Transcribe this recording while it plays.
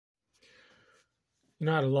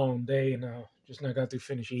I had a long day and just now got to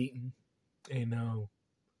finish eating. And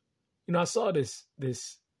I saw this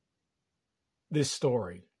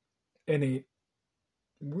story, and it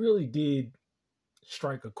really did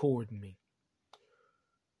strike a chord in me.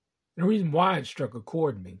 And the reason why it struck a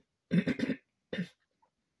chord in me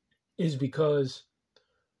is because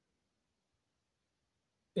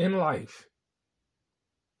in life,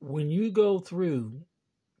 when you go through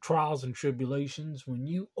trials and tribulations, when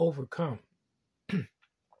you overcome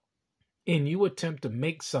and you attempt to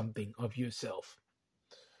make something of yourself,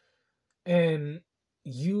 and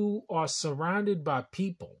you are surrounded by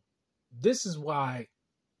people, this is why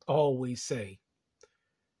I always say,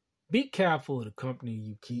 be careful of the company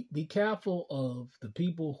you keep. Be careful of the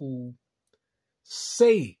people who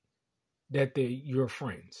say that they're your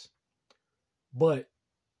friends, but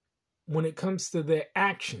when it comes to their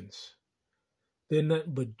actions, they're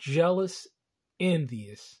nothing but jealous,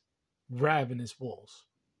 envious, ravenous wolves.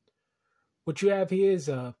 What you have here is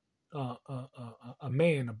a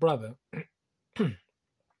man, a brother,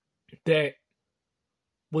 that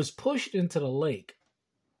was pushed into the lake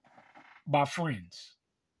by friends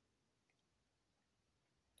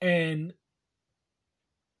and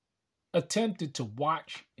attempted to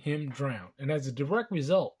watch him drown. And as a direct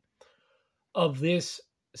result of this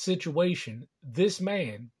situation, this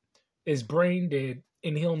man is brain dead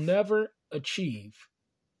and he'll never achieve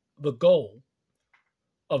the goal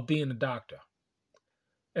of being a doctor.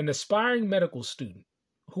 An aspiring medical student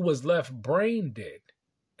who was left brain dead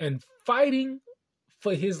and fighting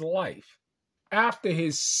for his life after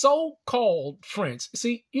his so-called friends.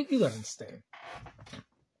 See, you gotta understand.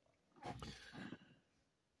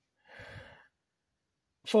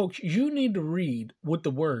 Folks, you need to read with the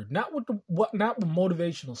word, not with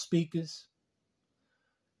motivational speakers,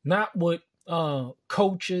 not what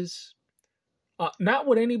coaches, not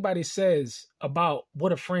what anybody says about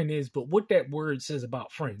what a friend is, but what that word says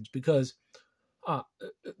about friends. Because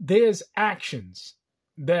there's actions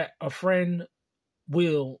that a friend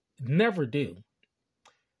will never do,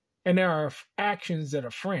 and there are actions that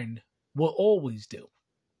a friend will always do.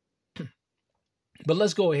 But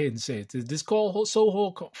let's go ahead and say it. This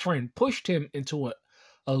so-called friend pushed him into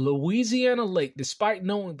a Louisiana lake despite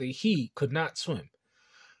knowing that he could not swim.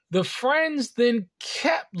 The friends then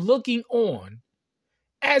kept looking on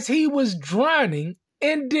as he was drowning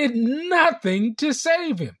and did nothing to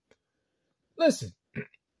save him. Listen,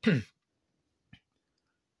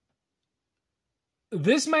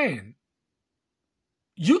 this man,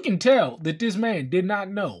 you can tell that this man did not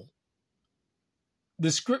know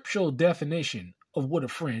the scriptural definition of what a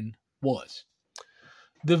friend was.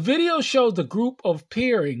 The video shows the group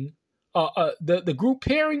peering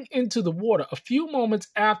into the water a few moments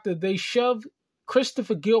after they shoved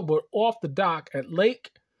Christopher Gilbert off the dock at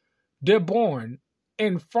Lake Dearborn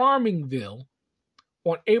in Farmingville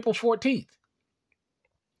on April 14th.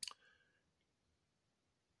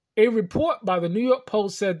 A report by the New York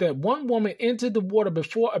Post said that one woman entered the water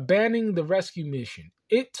before abandoning the rescue mission.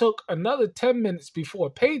 It took another 10 minutes before a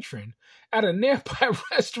patron at a nearby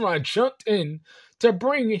restaurant jumped in to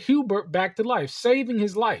bring Hubert back to life, saving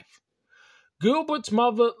his life. Gilbert's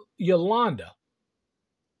mother, Yolanda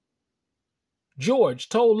George,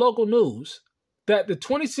 told local news that the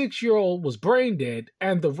 26-year-old was brain dead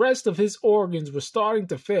and the rest of his organs were starting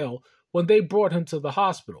to fail when they brought him to the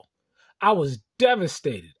hospital. I was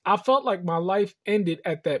devastated. I felt like my life ended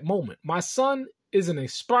at that moment. My son isn't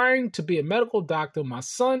aspiring to be a medical doctor. My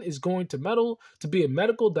son is going to be a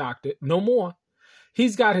medical doctor. No more.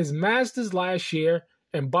 He's got his master's last year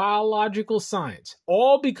in biological science.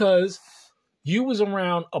 All because you was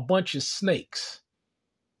around a bunch of snakes,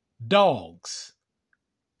 dogs,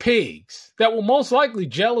 pigs that were most likely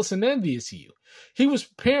jealous and envious of you. He was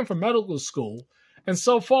preparing for medical school, and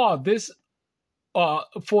so far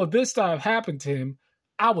for this to have happened to him,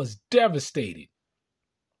 I was devastated.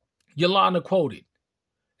 Yolanda quoted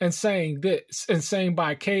and saying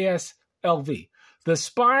by KSLV, the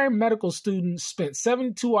aspiring medical student spent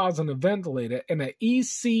 72 hours on a ventilator and an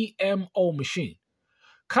ECMO machine.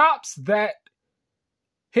 Cops that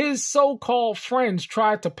his so-called friends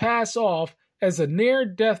tried to pass off as a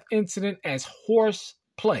near-death incident as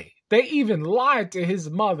horseplay. They even lied to his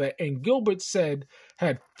mother, and Gilbert said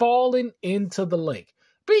had fallen into the lake.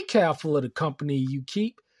 Be careful of the company you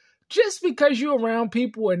keep. Just because you're around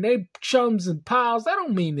people and they chums and pals, that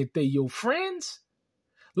don't mean that they're your friends.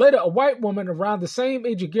 Later, a white woman around the same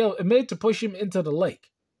age of Gilbert admitted to push him into the lake.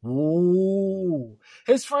 Ooh.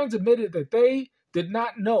 His friends admitted that they did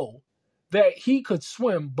not know that he could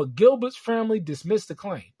swim, but Gilbert's family dismissed the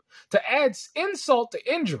claim. To add insult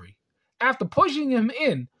to injury, after pushing him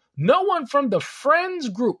in, No one from the Friends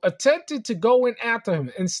group attempted to go in after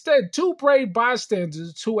him. Instead, two brave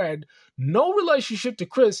bystanders who had no relationship to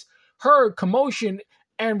Chris heard commotion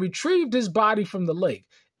and retrieved his body from the lake.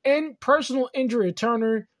 In personal injury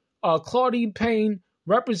attorney Claudine Payne,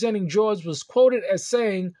 representing George, was quoted as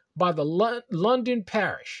saying by the London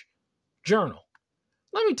Parish Journal,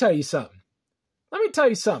 let me tell you something.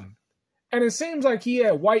 And it seems like he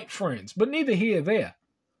had white friends, but neither here nor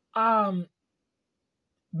there.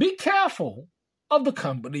 Be careful of the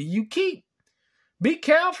company you keep. Be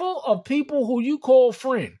careful of people who you call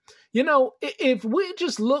friend. You know, if we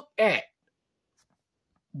just look at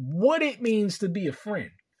what it means to be a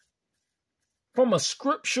friend from a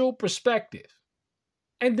scriptural perspective,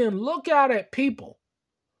 and then look out at people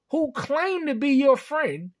who claim to be your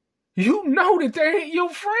friend, you know that they ain't your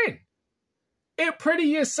friend. It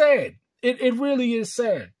pretty is sad. It really is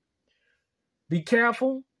sad. Be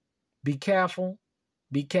careful, be careful,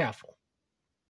 be careful.